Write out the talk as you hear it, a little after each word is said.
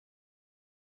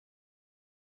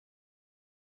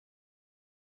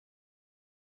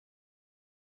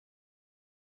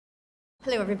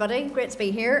Hello everybody, great to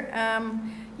be here.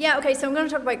 Okay, so I'm going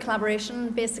to talk about collaboration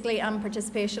basically and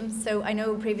participation. So I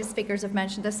know previous speakers have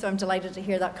mentioned this, so I'm delighted to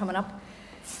hear that coming up.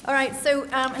 All right, so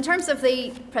in terms of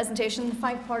the presentation,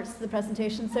 5 parts to the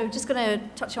presentation, so just going to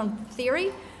touch on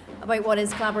theory about what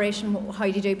is collaboration, how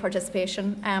do you do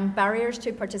participation, barriers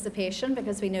to participation,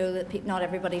 because we know that not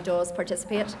everybody does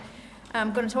participate.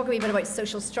 I'm going to talk a wee bit about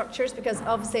social structures, because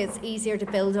obviously it's easier to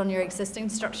build on your existing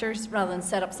structures rather than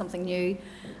set up something new.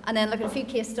 And then look at a few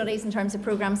case studies in terms of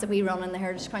programmes that we run in the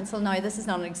Heritage Council. Now, this is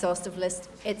not an exhaustive list.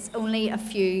 It's only a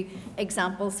few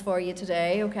examples for you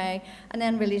today, okay? And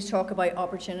then really to talk about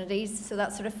opportunities. So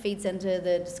that sort of feeds into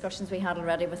the discussions we had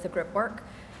already with the group work.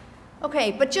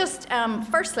 Okay, but just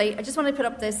firstly, I just want to put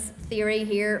up this theory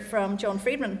here from John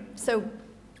Friedman. So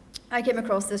I came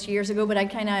across this years ago, but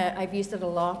I've used it a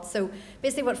lot. So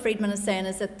basically what Friedman is saying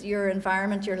is that your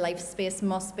environment, your life space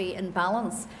must be in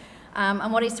balance.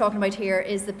 And what he's talking about here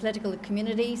is the political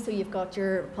community. So you've got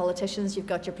your politicians, you've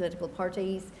got your political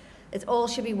parties. It all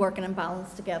should be working in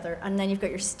balance together. And then you've got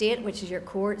your state, which is your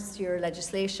courts, your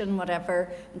legislation, whatever,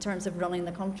 in terms of running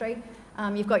the country.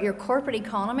 You've got your corporate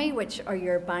economy, which are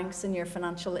your banks and your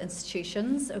financial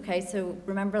institutions. Okay, so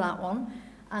remember that one.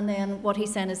 And then what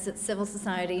he's saying is that civil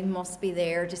society must be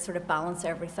there to sort of balance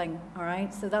everything, all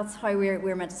right? So that's how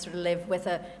we're meant to sort of live with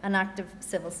an active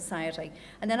civil society.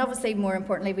 And then obviously, more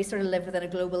importantly, we sort of live within a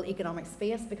global economic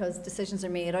space because decisions are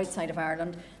made outside of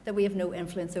Ireland that we have no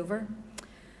influence over.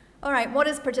 All right, what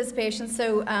is participation?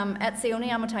 So Etzioni,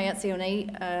 Amitai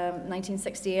Etzioni,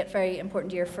 1968, very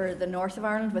important year for the north of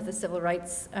Ireland with the civil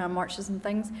rights marches and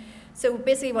things. So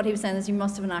basically what he was saying is you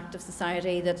must have an active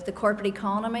society, that the corporate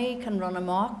economy can run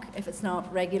amok if it's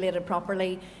not regulated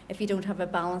properly, if you don't have a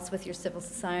balance with your civil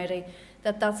society,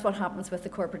 that's what happens with the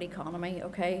corporate economy,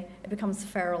 okay? It becomes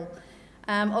feral.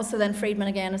 Also then Friedman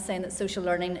again is saying that social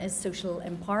learning is social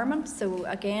empowerment. So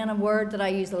again, a word that I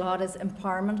use a lot is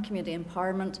empowerment, community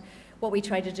empowerment. What we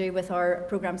try to do with our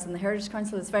programmes in the Heritage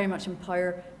Council is very much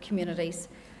empower communities.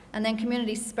 And then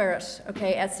community spirit,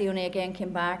 okay, Etzioni again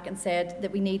came back and said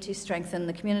that we need to strengthen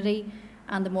the community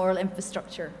and the moral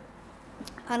infrastructure.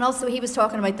 And also he was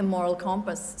talking about the moral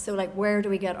compass. So like, where do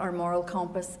we get our moral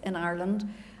compass in Ireland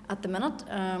at the minute?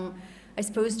 I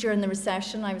suppose during the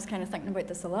recession, I was kind of thinking about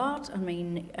this a lot. I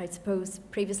mean, I suppose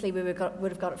previously we would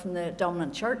have got it from the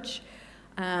dominant church.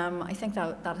 I think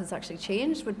that has actually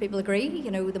changed. Would people agree?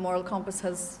 You know, the moral compass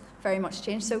has very much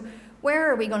changed. So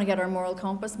where are we going to get our moral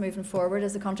compass moving forward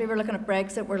as a country? We're looking at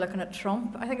Brexit, we're looking at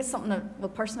Trump. I think it's something that, well,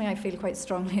 personally I feel quite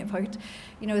strongly about,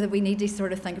 you know, that we need to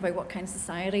sort of think about what kind of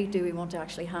society do we want to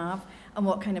actually have and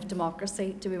what kind of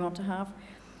democracy do we want to have.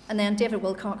 And then David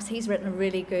Wilcox, he's written a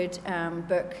really good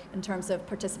book in terms of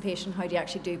participation, how do you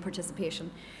actually do participation.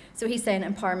 So he's saying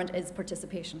empowerment is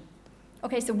participation.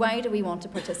 Okay, so why do we want to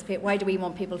participate? Why do we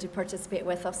want people to participate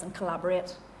with us and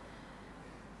collaborate?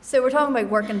 So we're talking about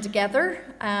working together.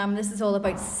 This is all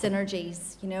about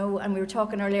synergies, you know, and we were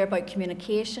talking earlier about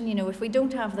communication. You know, if we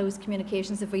don't have those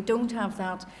communications, if we don't have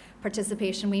that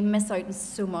participation, we miss out on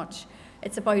so much.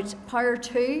 It's about power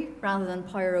to rather than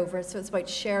power over. So it's about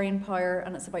sharing power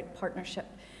and it's about partnership.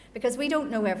 Because we don't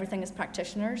know everything as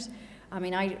practitioners. I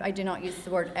mean, I do not use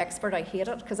the word expert, I hate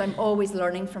it, because I'm always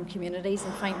learning from communities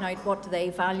and finding out what do they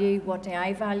value, what do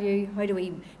I value, how do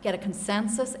we get a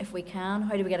consensus if we can,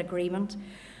 how do we get agreement.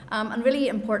 And really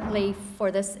importantly for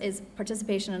this is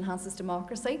participation enhances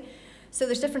democracy. So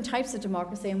there's different types of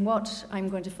democracy, and what I'm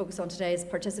going to focus on today is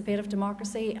participative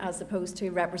democracy as opposed to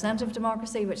representative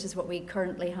democracy, which is what we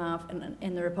currently have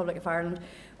in the Republic of Ireland,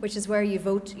 which is where you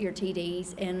vote your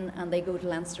TDs in and they go to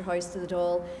Leinster House to the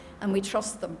Dáil and we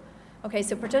trust them. Okay,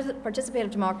 so participative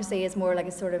democracy is more like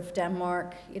a sort of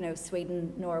Denmark, you know,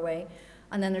 Sweden, Norway.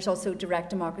 And then there's also direct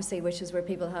democracy, which is where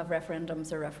people have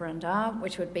referendums or referenda,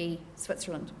 which would be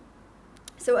Switzerland.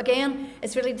 So again,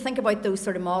 it's really to think about those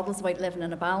sort of models about living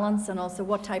in a balance and also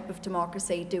what type of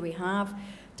democracy do we have?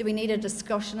 Do we need a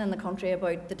discussion in the country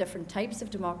about the different types of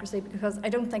democracy? Because I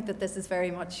don't think that this is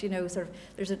very much, you know, sort of,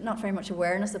 there's not very much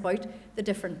awareness about the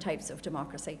different types of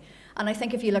democracy. And I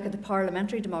think if you look at the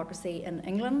parliamentary democracy in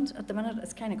England at the minute,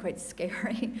 it's kind of quite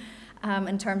scary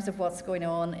in terms of what's going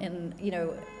on in, you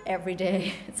know, every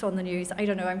day. It's on the news. I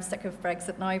don't know, I'm sick of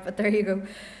Brexit now, but there you go.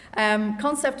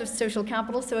 Concept of social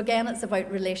capital. So again, it's about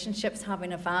relationships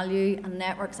having a value and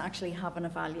networks actually having a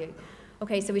value.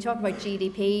 Okay, so we talk about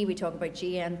GDP, we talk about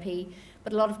GNP,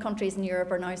 but a lot of countries in Europe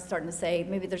are now starting to say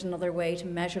maybe there's another way to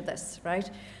measure this, right?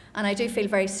 And I do feel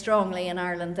very strongly in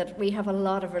Ireland that we have a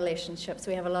lot of relationships,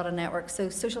 we have a lot of networks, so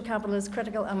social capital is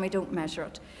critical and we don't measure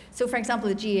it. So for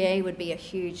example, the GAA would be a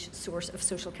huge source of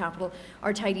social capital.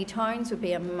 Our tidy towns would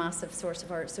be a massive source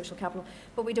of our social capital,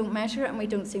 but we don't measure it and we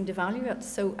don't seem to value it.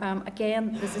 So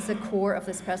again, this is the core of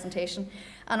this presentation.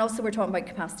 And also we're talking about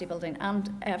capacity building. And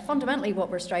fundamentally what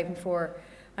we're striving for,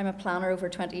 I'm a planner over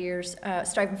 20 years,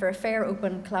 striving for a fair,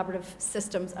 open, collaborative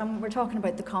systems, and we're talking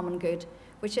about the common good,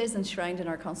 which is enshrined in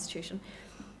our constitution.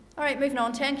 All right, moving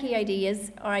on, 10 key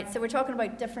ideas. All right, so we're talking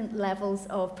about different levels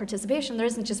of participation. There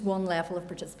isn't just one level of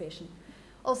participation.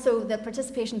 Also, the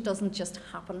participation doesn't just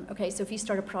happen, okay? So if you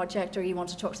start a project or you want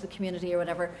to talk to the community or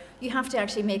whatever, you have to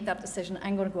actually make that decision.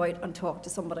 I'm going to go out and talk to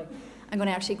somebody. I'm going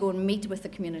to actually go and meet with the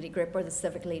community group or the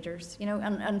civic leaders, you know?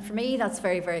 And for me, that's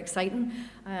very, very exciting.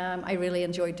 I really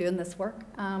enjoy doing this work.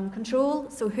 Control,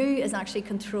 so who is actually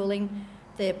controlling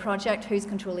the project, who's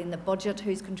controlling the budget,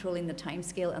 who's controlling the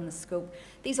timescale and the scope.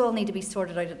 These all need to be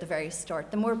sorted out at the very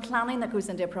start. The more planning that goes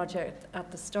into a project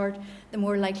at the start, the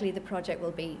more likely the project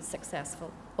will be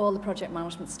successful. All the project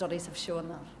management studies have shown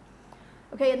that.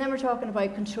 Okay, and then we're talking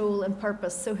about control and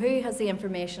purpose. So who has the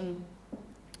information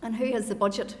and who has the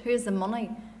budget, who has the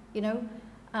money, you know?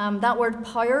 That word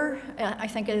power, I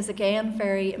think is again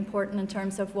very important in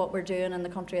terms of what we're doing in the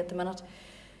country at the minute.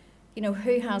 You know,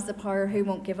 who has the power, who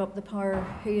won't give up the power,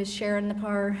 who is sharing the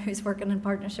power, who's working in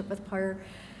partnership with power.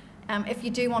 If you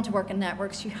do want to work in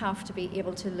networks, you have to be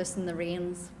able to loosen the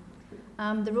reins.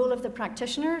 The role of the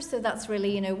practitioner, so that's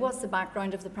really, you know, what's the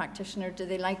background of the practitioner? Do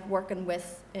they like working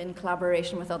in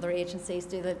collaboration with other agencies?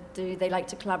 Do they like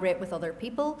to collaborate with other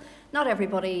people? Not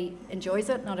everybody enjoys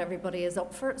it, not everybody is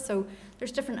up for it, so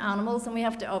there's different animals, and we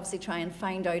have to obviously try and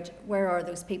find out where are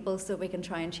those people so we can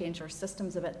try and change our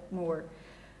systems a bit more.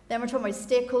 Then we're talking about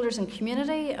stakeholders and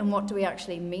community, and what do we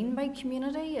actually mean by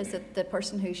community? Is it the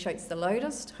person who shouts the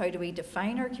loudest? How do we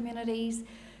define our communities?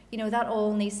 You know, that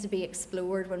all needs to be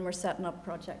explored when we're setting up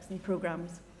projects and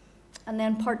programs. And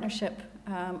then partnership,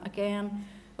 again,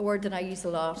 a word that I use a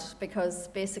lot, because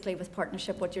basically with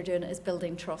partnership what you're doing is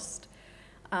building trust.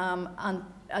 And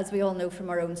as we all know from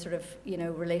our own sort of, you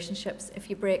know, relationships, if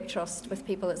you break trust with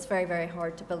people, it's very, very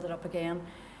hard to build it up again.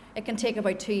 It can take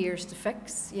about 2 years to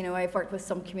fix. You know, I've worked with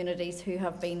some communities who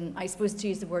have been, I suppose to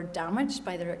use the word, damaged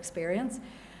by their experience.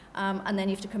 And then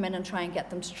you have to come in and try and get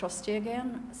them to trust you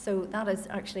again. So that is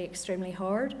actually extremely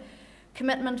hard.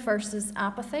 Commitment versus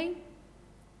apathy.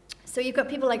 So you've got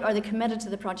people like, are they committed to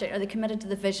the project? Are they committed to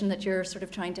the vision that you're sort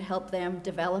of trying to help them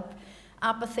develop?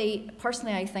 Apathy,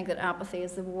 personally I think that apathy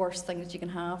is the worst thing that you can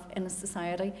have in a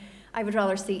society. I would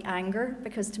rather see anger,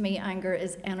 because to me anger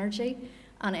is energy.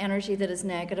 And energy that is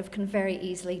negative can very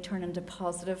easily turn into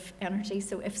positive energy.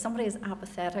 So if somebody is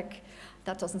apathetic,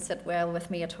 that doesn't sit well with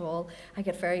me at all. I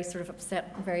get very sort of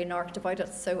upset and very narked about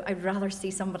it. So I'd rather see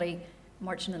somebody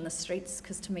marching in the streets,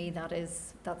 because to me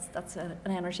that's an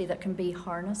energy that can be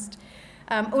harnessed.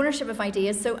 Ownership of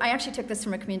ideas. So I actually took this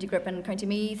from a community group in County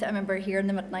Meath. I remember hearing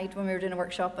them at night when we were doing a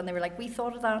workshop, and they were like, we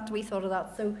thought of that, we thought of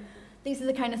that. So these are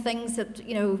the kind of things that,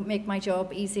 you know, make my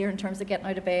job easier in terms of getting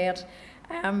out of bed.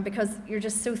 Because you're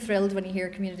just so thrilled when you hear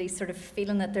communities sort of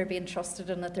feeling that they're being trusted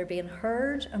and that they're being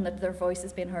heard and that their voice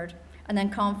is being heard. And then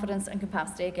confidence and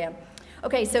capacity again.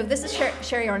 Okay, so this is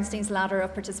Sherry Arnstein's ladder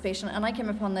of participation, and I came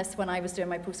upon this when I was doing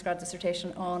my postgrad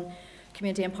dissertation on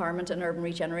community empowerment and urban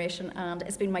regeneration, and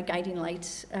it's been my guiding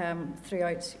light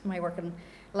throughout my working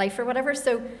life or whatever.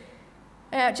 So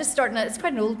just starting it, it's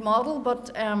quite an old model,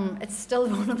 but it's still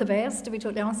one of the best, to be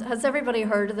totally honest. Has everybody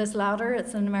heard of this ladder?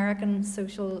 It's an American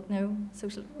social,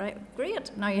 right,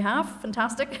 great, now you have,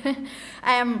 fantastic.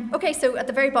 Okay, so at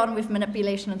the very bottom we've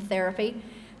manipulation and therapy.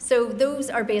 So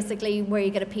those are basically where you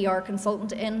get a PR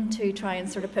consultant in to try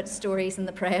and sort of put stories in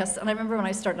the press. And I remember when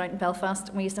I started out in Belfast,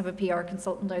 and we used to have a PR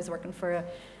consultant. I was working for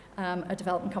a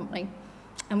development company.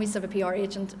 And we used to have a PR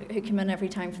agent who came in every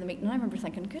time for the meeting. And I remember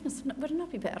thinking, goodness, would it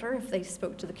not be better if they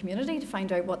spoke to the community to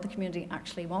find out what the community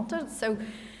actually wanted? So,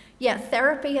 yeah,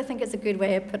 therapy, I think, is a good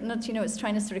way of putting it. You know, it's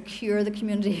trying to sort of cure the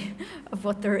community of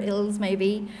what their ills may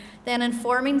be. Then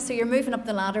informing, so you're moving up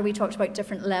the ladder. We talked about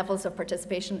different levels of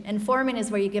participation. Informing is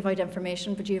where you give out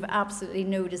information, but you have absolutely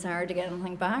no desire to get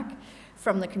anything back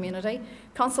from the community.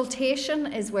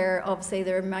 Consultation is where, obviously,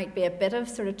 there might be a bit of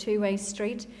sort of two-way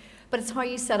street. But it's how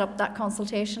you set up that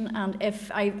consultation, and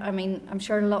if, I mean, I'm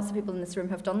sure lots of people in this room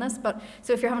have done this, but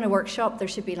so if you're having a workshop, there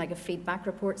should be like a feedback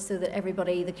report so that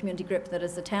everybody, the community group that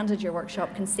has attended your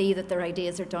workshop, can see that their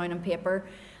ideas are down on paper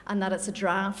and that it's a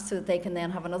draft, so that they can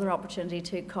then have another opportunity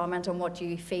to comment on what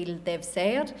you feel they've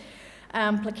said.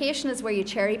 Placation is where you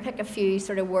cherry pick a few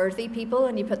sort of worthy people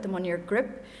and you put them on your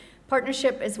group.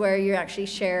 Partnership is where you actually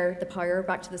share the power,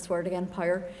 back to this word again,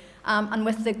 power. And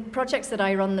with the projects that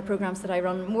I run, the programs that I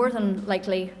run, more than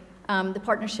likely the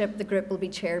partnership, the group will be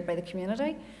chaired by the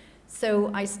community. So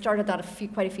I started that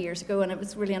quite a few years ago, and it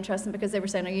was really interesting because they were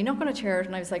saying, are you not going to chair it?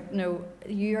 And I was like, no,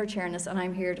 you are chairing this and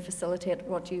I'm here to facilitate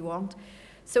what you want.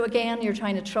 So again, you're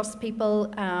trying to trust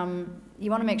people.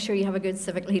 You want to make sure you have a good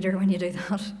civic leader when you do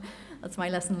that. That's my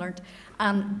lesson learned.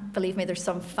 And believe me, there's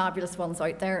some fabulous ones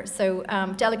out there. So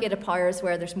delegated powers,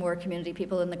 where there's more community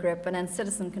people in the group, and then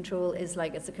citizen control is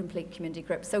like it's a complete community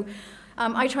group. So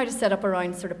I try to set up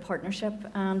around sort of partnership,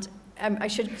 and I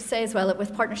should say as well that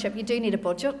with partnership you do need a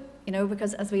budget, you know,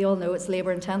 because as we all know it's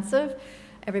labour intensive.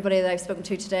 Everybody that I've spoken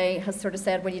to today has sort of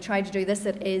said when you try to do this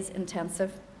it is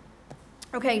intensive.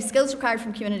 Okay, skills required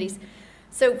from communities.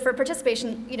 So for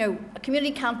participation, you know, a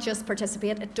community can't just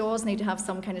participate. It does need to have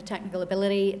some kind of technical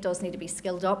ability. It does need to be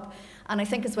skilled up. And I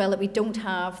think as well that we don't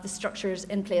have the structures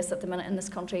in place at the minute in this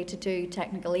country to do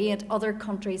technical aid. Other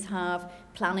countries have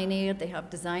planning aid, they have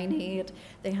design aid,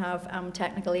 they have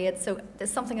technical aid. So there's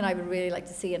something that I would really like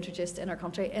to see introduced in our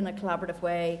country in a collaborative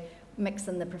way,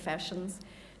 mixing the professions.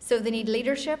 So they need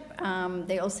leadership,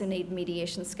 they also need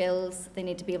mediation skills, they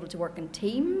need to be able to work in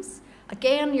teams.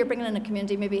 Again, you're bringing in a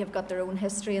community, maybe have got their own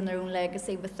history and their own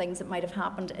legacy with things that might have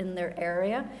happened in their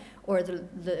area or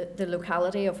the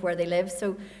locality of where they live.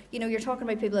 So, you know, you're talking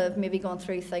about people that have maybe gone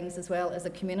through things as well as a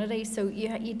community. So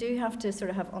you do have to sort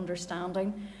of have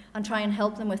understanding and try and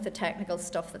help them with the technical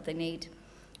stuff that they need.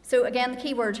 So again, the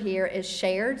key word here is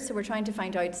shared. So we're trying to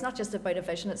find out, it's not just about a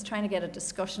vision, it's trying to get a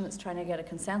discussion, it's trying to get a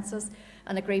consensus,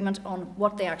 an agreement on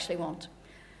what they actually want.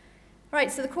 Right,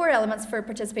 so the core elements for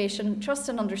participation: trust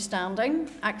and understanding,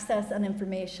 access and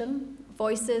information,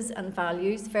 voices and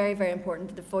values. Very, very important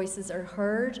that the voices are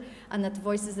heard and that the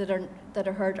voices that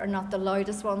are heard are not the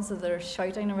loudest ones that are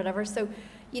shouting or whatever. So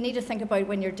you need to think about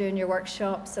when you're doing your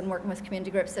workshops and working with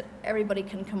community groups that everybody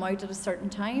can come out at a certain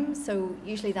time. So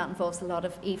usually that involves a lot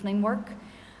of evening work.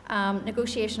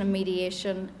 Negotiation and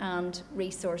mediation, and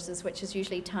resources, which is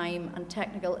usually time and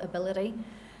technical ability.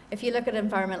 If you look at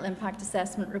environmental impact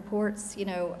assessment reports, you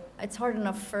know, it's hard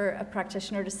enough for a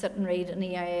practitioner to sit and read an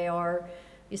EIAR,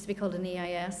 used to be called an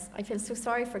EIS. I feel so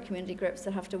sorry for community groups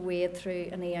that have to wade through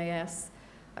an EIS.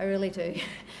 I really do,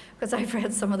 because I've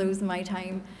read some of those in my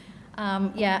time.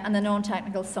 Yeah, and the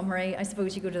non-technical summary, I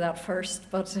suppose you go to that first,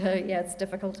 but yeah, it's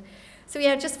difficult. So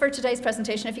yeah, just for today's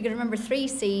presentation, if you could remember 3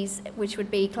 C's, which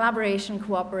would be collaboration,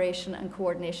 cooperation, and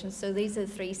coordination. So these are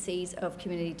the 3 C's of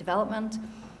community development.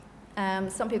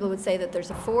 Some people would say that there's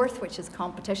a 4th, which is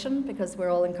competition, because we're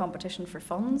all in competition for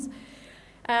funds.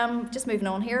 Just moving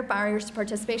on here, barriers to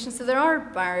participation. So there are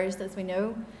barriers, as we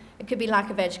know. It could be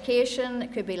lack of education,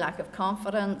 it could be lack of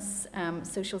confidence,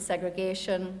 social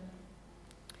segregation,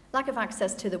 lack of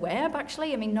access to the web,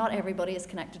 actually. I mean, not everybody is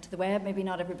connected to the web. Maybe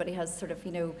not everybody has sort of,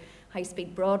 you know,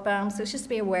 high-speed broadband. So it's just to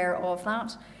be aware of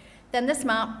that. Then this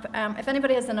map, if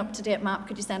anybody has an up-to-date map,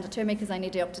 could you send it to me? Because I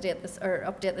need to update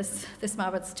this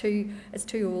map. It's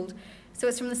too old. So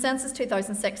it's from the census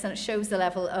 2006, and it shows the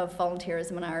level of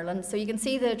volunteerism in Ireland. So you can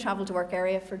see the travel to work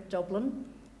area for Dublin.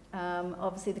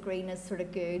 Obviously the green is sort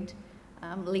of good.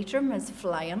 Leitrim is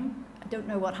flying. I don't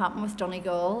know what happened with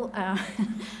Donegal.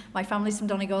 My family's from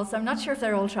Donegal, so I'm not sure if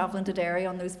they're all travelling to Derry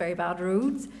on those very bad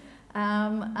roads.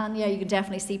 And yeah, you can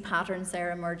definitely see patterns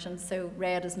there emerging. So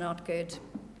red is not good.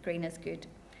 Green is good.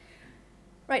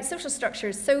 Right, social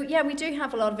structures. So yeah, we do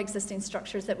have a lot of existing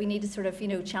structures that we need to sort of, you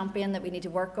know, champion, that we need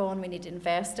to work on, we need to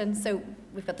invest in. So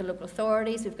we've got the local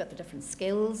authorities, we've got the different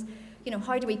skills. You know,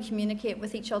 how do we communicate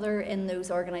with each other in those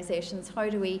organisations?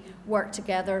 How do we work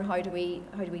together? How do we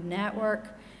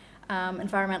network?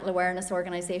 Environmental awareness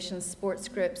organisations, sports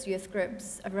groups, youth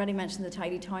groups. I've already mentioned the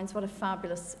Tidy Towns. What a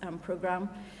fabulous programme.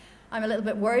 I'm a little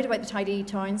bit worried about the Tidy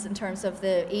Towns in terms of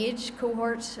the age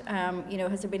cohort. You know,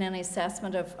 has there been any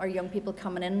assessment of our young people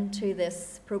coming into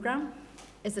this programme?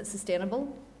 Is it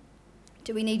sustainable?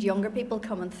 Do we need younger people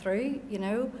coming through, you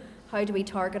know? How do we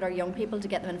target our young people to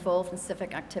get them involved in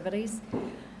civic activities?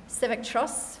 Civic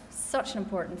trust, such an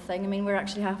important thing. I mean, we're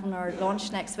actually having our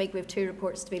launch next week. We have 2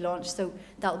 reports to be launched, so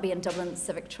that'll be in Dublin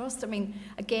Civic Trust. I mean,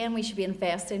 again, we should be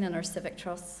investing in our civic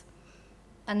trusts.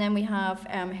 And then we have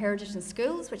Heritage in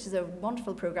Schools, which is a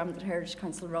wonderful programme that Heritage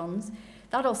Council runs.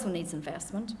 That also needs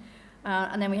investment.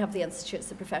 And then we have the institutes,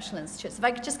 the professional institutes. If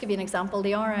I could just give you an example,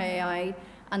 the RIAI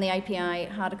and the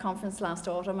IPI had a conference last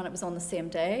autumn, and it was on the same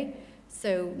day.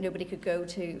 so nobody could go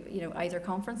to either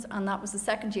conference, and that was the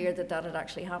second year that had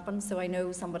actually happened. So I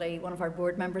know one of our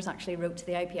board members actually wrote to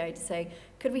the IPI to say,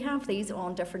 could we have these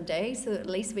on different days so that at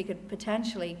least we could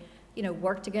potentially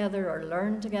work together or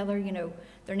learn together.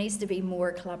 There needs to be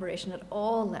more collaboration at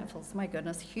all levels. My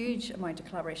goodness, huge amount of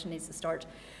collaboration needs to start.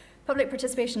 Public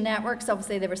participation networks,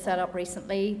 obviously they were set up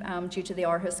recently due to the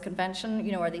Aarhus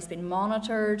Convention. Are these being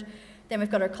monitored? Then we've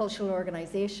got our cultural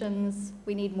organisations.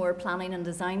 We need more planning and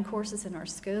design courses in our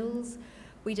schools.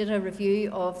 We did a review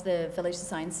of the Village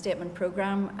Design Statement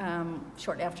programme.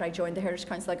 Shortly after I joined the Heritage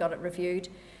Council, I got it reviewed,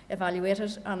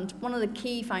 evaluated, and one of the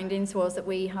key findings was that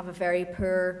we have a very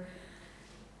poor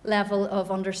level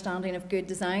of understanding of good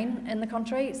design in the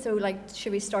country. So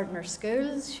should we start in our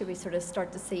schools? Should we sort of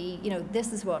start to see,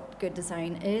 this is what good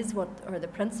design is, what are the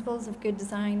principles of good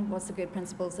design, what's the good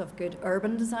principles of good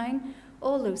urban design?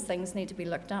 All those things need to be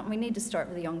looked at, and we need to start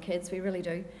with the young kids, we really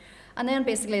do. And then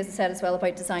basically, as I said as well,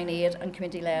 about design aid and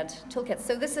community-led toolkits.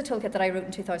 So this is a toolkit that I wrote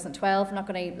in 2012. I'm not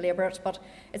going to labour it, but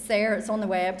it's there, it's on the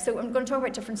web. So I'm going to talk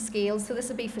about different scales. So this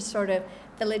would be for sort of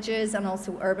villages and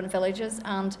also urban villages.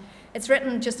 And it's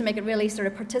written just to make it really sort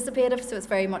of participative, so it's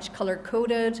very much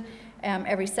colour-coded.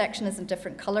 Every section is in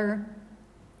different colour.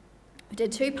 We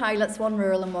did 2 pilots, one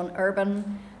rural and one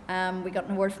urban. We got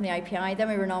an award from the IPI, then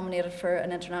we were nominated for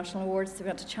an international award, so we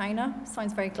went to China.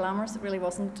 Sounds very glamorous, it really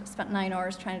wasn't. Spent 9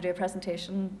 hours trying to do a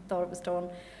presentation, thought it was done.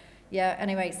 Yeah,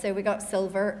 anyway, so we got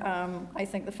silver. I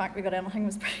think the fact we got anything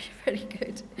was pretty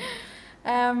good.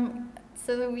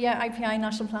 So yeah, IPI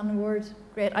National Planning Award,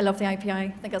 great. I love the IPI, I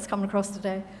think that's coming across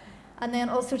today. And then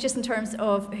also just in terms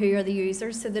of who are the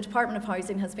users, so the Department of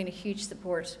Housing has been a huge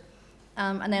support.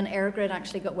 And then EirGrid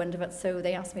actually got wind of it, so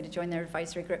they asked me to join their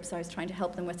advisory group, so I was trying to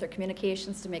help them with their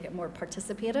communications to make it more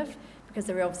participative, because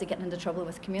they were obviously getting into trouble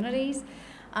with communities.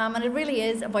 And it really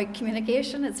is about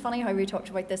communication. It's funny how we talked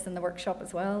about this in the workshop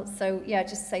as well. So yeah,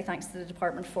 just to say thanks to the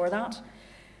department for that.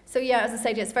 So yeah, as I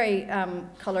said, it's very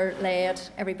colour-led,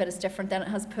 every bit is different. Then it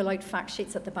has pull-out fact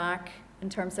sheets at the back in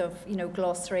terms of,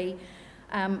 glossary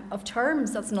of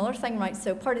terms. That's another thing, right?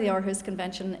 So part of the Aarhus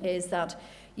Convention is that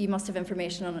you must have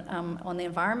information on the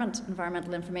environment,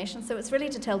 environmental information. So it's really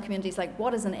to tell communities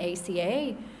what is an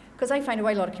ACA? Because I find a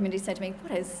lot of communities say to me,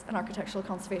 what is an architectural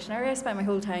conservation area? I spend my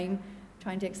whole time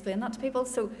trying to explain that to people.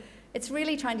 So it's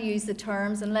really trying to use the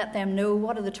terms and let them know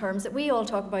what are the terms that we all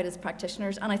talk about as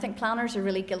practitioners. And I think planners are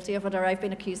really guilty of it, or I've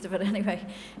been accused of it anyway.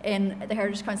 In the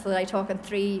Heritage Council that I talk in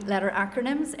 3-letter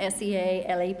acronyms, SEA,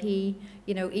 LAP,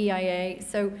 EIA.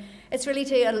 So it's really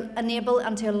to enable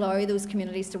and to allow those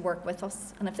communities to work with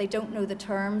us. And if they don't know the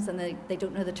terms and they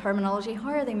don't know the terminology, how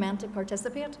are they meant to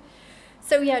participate?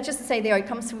 So yeah, just to say the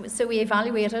outcomes. So we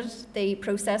evaluated the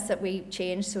process that we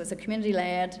changed. So it's a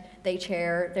community-led, they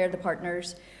chair, they're the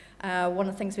partners. One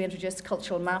of the things we introduced,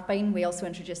 cultural mapping. We also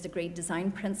introduced agreed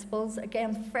design principles.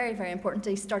 Again, very, very important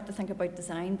to start to think about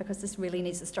design, because this really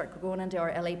needs to start going into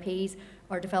our LAPs,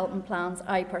 our development plans.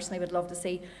 I personally would love to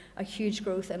see a huge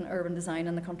growth in urban design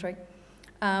in the country.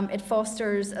 It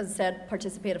fosters, as I said,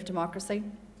 participative democracy.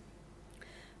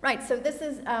 Right, so this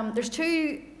is, there's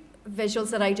 2 visuals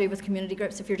that I do with community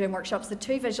groups if you're doing workshops. The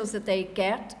 2 visuals that they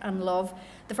get and love.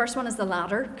 The first one is the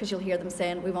ladder, because you'll hear them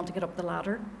saying, we want to get up the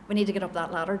ladder. We need to get up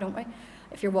that ladder, don't we?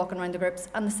 If you're walking around the groups.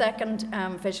 And the second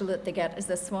visual that they get is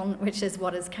this one, which is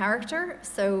what is character.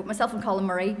 So myself and Colin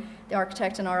Murray, the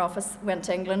architect in our office, went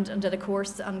to England and did a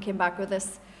course and came back with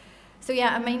this. So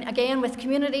yeah, I mean, again, with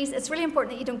communities, it's really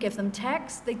important that you don't give them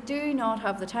text. They do not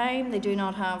have the time, they do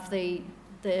not have the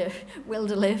will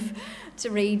to live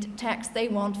to read text. They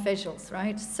want visuals,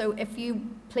 right? So if you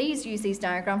please use these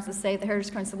diagrams to say at the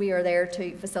Heritage Council we are there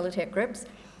to facilitate groups.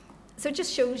 So it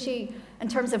just shows you in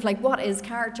terms of what is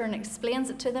character and explains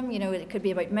it to them. It could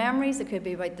be about memories, it could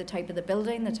be about the type of the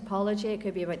building, the topology, it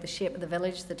could be about the shape of the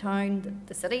village, the town,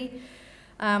 the city.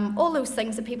 All those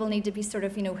things that people need to be sort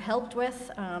of, helped with,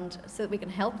 and so that we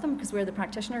can help them because we're the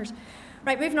practitioners.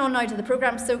 Right, moving on now to the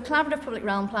programme. So collaborative public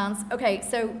realm plans. Okay,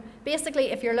 so basically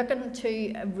if you're looking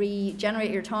to regenerate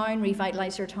your town,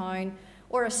 revitalise your town,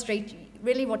 or a street,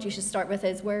 really what you should start with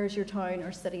is where is your town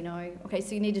or city now? Okay,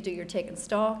 so you need to do your taken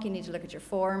stock, you need to look at your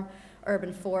form,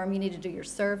 urban form, you need to do your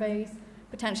surveys,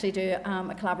 potentially do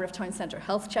a collaborative town centre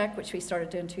health check, which we started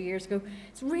doing 2 years ago.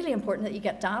 It's really important that you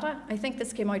get data. I think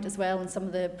this came out as well in some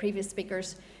of the previous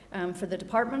speakers for the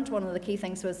department. One of the key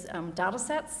things was data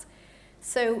sets.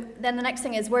 So then the next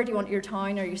thing is, where do you want your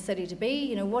town or your city to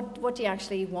be? What do you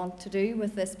actually want to do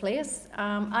with this place?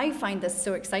 I find this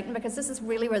so exciting because this is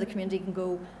really where the community can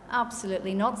go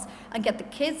absolutely nuts and get the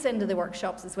kids into the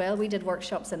workshops as well. We did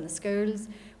workshops in the schools.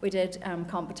 We did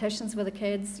competitions with the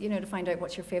kids, you know, to find out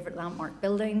what's your favourite landmark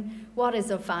building, what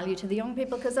is of value to the young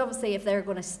people, because obviously if they're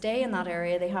going to stay in that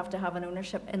area, they have to have an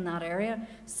ownership in that area.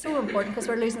 So important, because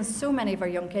we're losing so many of our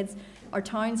young kids. Our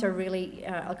towns are really,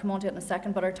 I'll come on to it in a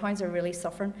second, but our towns are really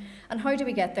suffering. And how do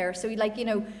we get there? So, like, you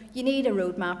know, you need a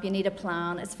roadmap, you need a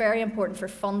plan. It's very important for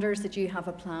funders that you have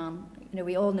a plan. You know,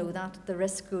 we all know that. The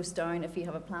risk goes down if you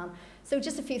have a plan. So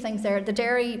just a few things there. The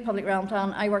Derry Public Realm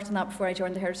Plan, I worked on that before I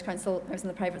joined the Heritage Council. I was in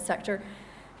the private sector.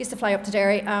 Used to fly up to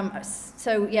Derry.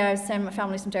 So yeah, I was saying my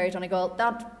family's from Derry, Donegal.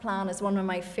 That plan is one of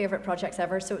my favourite projects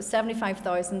ever. So it's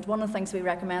 75,000. One of the things we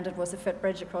recommended was a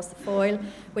footbridge across the Foyle,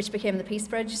 which became the Peace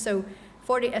Bridge. So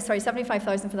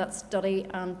 75,000 for that study,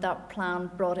 and that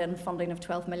plan brought in funding of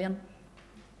 12 million.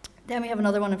 Then we have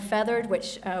another one in Feathered,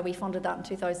 which we funded that in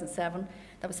 2007.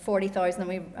 That was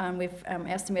 40,000, and we've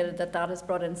estimated that that has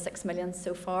brought in 6 million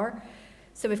so far.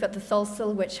 So we've got the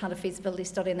Thulsel, which had a feasibility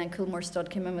study, and then Coolmore Stud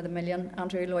came in with $1 million.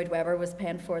 Andrew Lloyd Webber was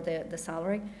paying for the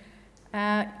salary.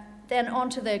 Then on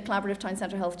to the Collaborative Town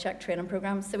Centre Health Check training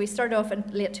programme. So we started off in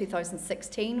late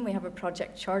 2016. We have a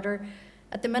project charter.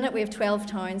 At the minute we have 12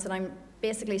 towns, and I'm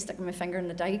basically sticking my finger in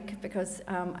the dike because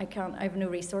I have no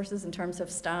resources in terms of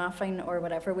staffing or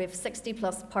whatever. We have 60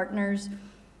 plus partners.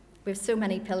 We have so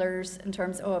many pillars in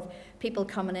terms of people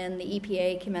coming in. The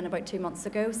EPA came in about 2 months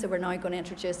ago, so we're now going to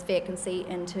introduce Vacancy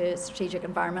into Strategic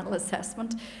Environmental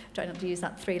Assessment. Try not to use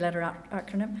that 3-letter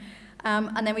acronym.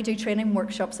 And then we do training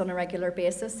workshops on a regular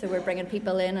basis, so we're bringing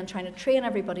people in and trying to train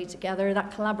everybody together. That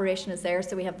collaboration is there,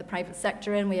 so we have the private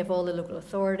sector in, we have all the local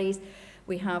authorities,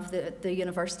 we have the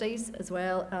universities as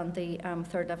well, and the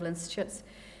third level institutes.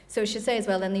 So I should say as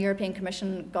well, then the European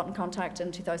Commission got in contact in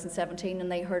 2017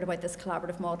 and they heard about this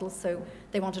collaborative model, so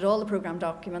they wanted all the programme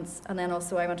documents, and then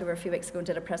also I went over a few weeks ago and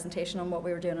did a presentation on what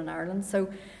we were doing in Ireland. So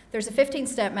there's a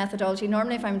 15-step methodology.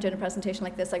 Normally if I'm doing a presentation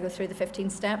like this I go through the 15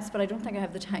 steps, but I don't think I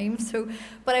have the time.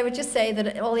 But I would just say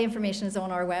that all the information is on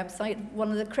our website.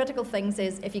 One of the critical things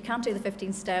is if you can't do the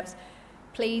 15 steps,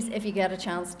 please, if you get a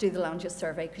chance, do the land use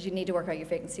survey, because you need to work out your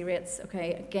vacancy rates.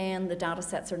 Okay, again, the data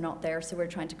sets are not there, so we're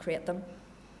trying to create them.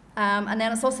 And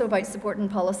then it's also about supporting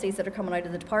policies that are coming out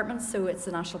of the departments. So it's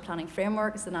the National Planning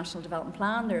Framework, it's the National Development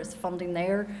Plan, there's funding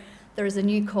there. There's a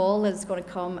new call that's going to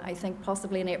come, I think,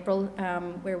 possibly in April.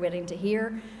 We're waiting to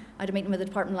hear. I had a meeting with the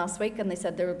department last week and they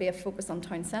said there will be a focus on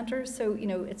town centres. So, you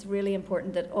know, it's really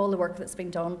important that all the work that's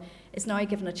been done is now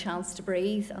given a chance to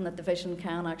breathe and that the vision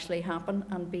can actually happen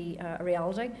and be a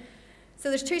reality. So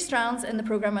there's 2 strands in the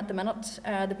programme at the minute.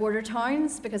 The border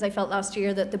towns, because I felt last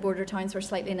year that the border towns were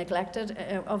slightly neglected,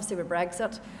 obviously with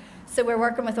Brexit. So we're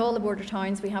working with all the border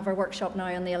towns. We have our workshop now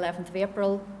on the 11th of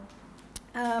April.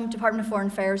 Department of Foreign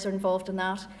Affairs are involved in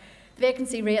that. The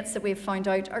vacancy rates that we've found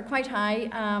out are quite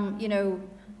high. You know,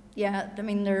 yeah, I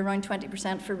mean, they're around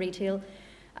 20% for retail,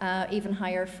 even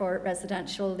higher for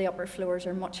residential. The upper floors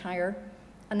are much higher.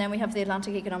 And then we have the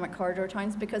Atlantic Economic Corridor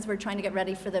towns, because we're trying to get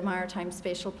ready for the Maritime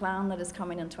Spatial Plan that is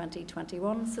coming in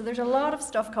 2021. So there's a lot of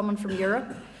stuff coming from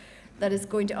Europe that is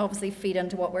going to obviously feed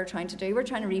into what we're trying to do. We're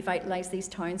trying to revitalise these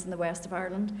towns in the west of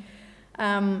Ireland.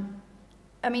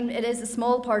 I mean, it is a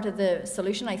small part of the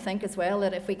solution, I think, as well,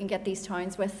 that if we can get these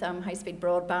towns with high-speed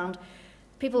broadband,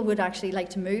 people would actually like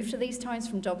to move to these towns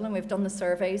from Dublin. We've done the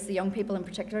surveys, the young people in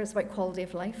particular, it's about quality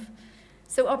of life.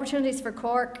 So opportunities for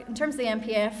Cork. In terms of the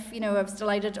MPF, you know, I was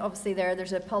delighted, obviously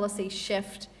there's a policy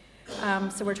shift.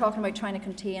 So we're talking about trying to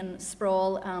contain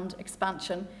sprawl and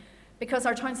expansion, because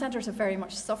our town centres have very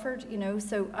much suffered, you know.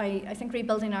 So I think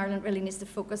Rebuilding Ireland really needs to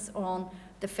focus on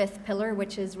the 5th pillar,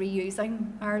 which is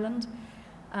reusing Ireland.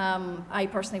 I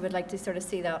personally would like to sort of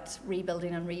see that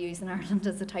Rebuilding and Reusing Ireland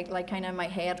as a title. I kind of in my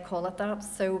head call it that.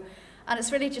 So, and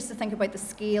it's really just to think about the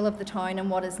scale of the town and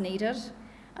what is needed,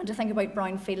 and to think about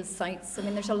brownfield sites. I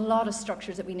mean, there's a lot of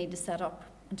structures that we need to set up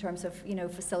in terms of, you know,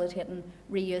 facilitating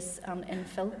reuse and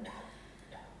infill.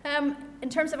 In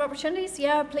terms of opportunities,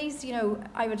 yeah, please, you know,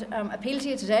 I would appeal to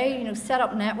you today, you know, set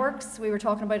up networks. We were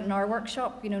talking about in our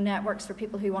workshop, you know, networks for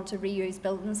people who want to reuse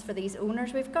buildings for these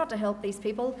owners. We've got to help these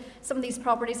people. Some of these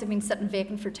properties have been sitting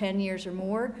vacant for 10 years or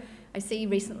more. I see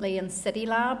recently in City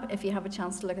Lab, if you have a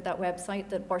chance to look at that website,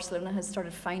 that Barcelona has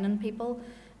started fining people,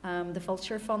 the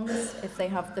vulture funds, if they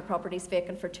have the properties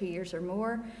vacant for 2 years or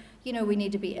more. You know, we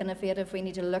need to be innovative. We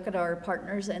need to look at our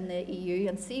partners in the EU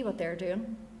and see what they're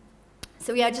doing.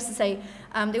 So yeah, just to say,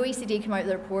 the OECD came out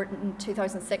with a report in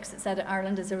 2006 that said that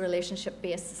Ireland is a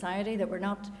relationship-based society, that we're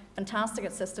not fantastic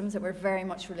at systems, that we're very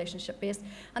much relationship-based.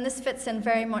 And this fits in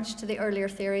very much to the earlier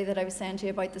theory that I was saying to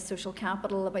you about the social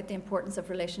capital, about the importance of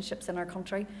relationships in our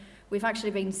country. we've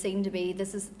actually been seen to be,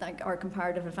 this is like our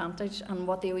comparative advantage, and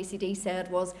what the OECD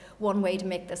said was one way to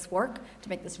make this work, to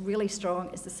make this really strong,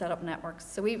 is to set up networks.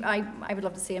 So I would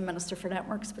love to see a Minister for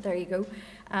Networks, but there you go.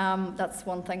 That's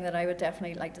one thing that I would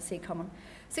definitely like to see coming.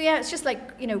 So yeah, it's just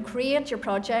like, you know, create your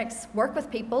projects, work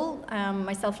with people.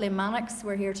 Myself, Liam Mannix,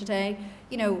 we're here today.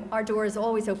 You know, our door is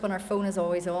always open, our phone is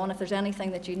always on. If there's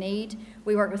anything that you need,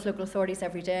 we work with local authorities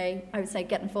every day. I would say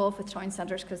get involved with town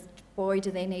centres, because boy,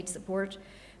 do they need support.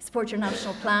 Support your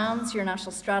national plans, your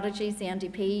national strategies. The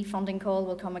NDP funding call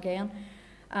will come again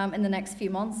in the next few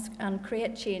months, and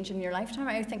create change in your lifetime.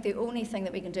 I think the only thing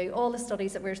that we can do, all the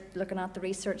studies that we're looking at, the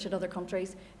research at other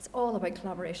countries, it's all about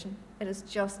collaboration. It is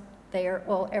just there,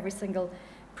 every single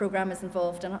programme is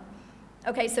involved in it.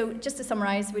 Okay, so just to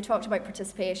summarise, we talked about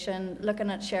participation,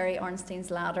 looking at Sherry Arnstein's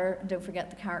ladder, and don't forget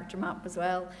the character map as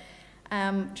well.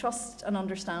 Trust and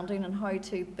understanding, and how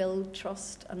to build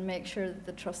trust and make sure that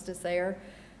the trust is there.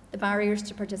 The barriers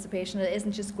to participation, it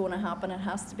isn't just going to happen, it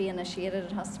has to be initiated,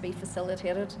 it has to be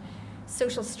facilitated.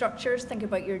 Social structures, think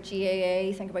about your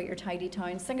GAA, think about your tidy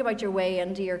towns, think about your way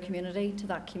into your community, to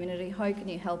that community. How can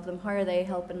you help them? How are they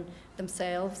helping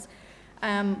themselves?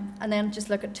 And then just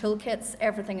look at toolkits.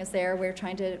 Everything is there. We're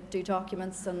trying to do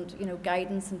documents and, you know,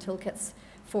 guidance and toolkits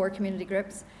for community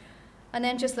groups. And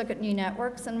then just look at new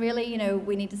networks, and really, you know,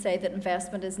 we need to say that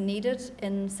investment is needed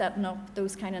in setting up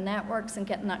those kind of networks and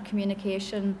getting that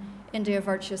communication into a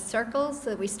virtuous circle, so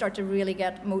that we start to really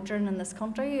get motoring in this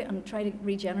country and try to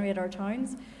regenerate our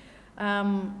towns.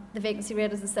 The vacancy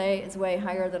rate, as I say, is way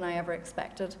higher than I ever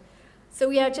expected.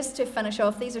 So yeah, just to finish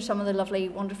off, these are some of the lovely,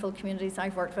 wonderful communities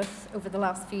I've worked with over the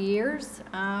last few years.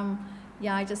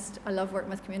 Yeah, I love working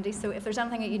with communities. So if there's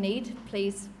anything that you need,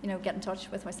 please, you know, get in touch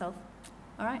with myself.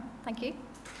 All right, thank you.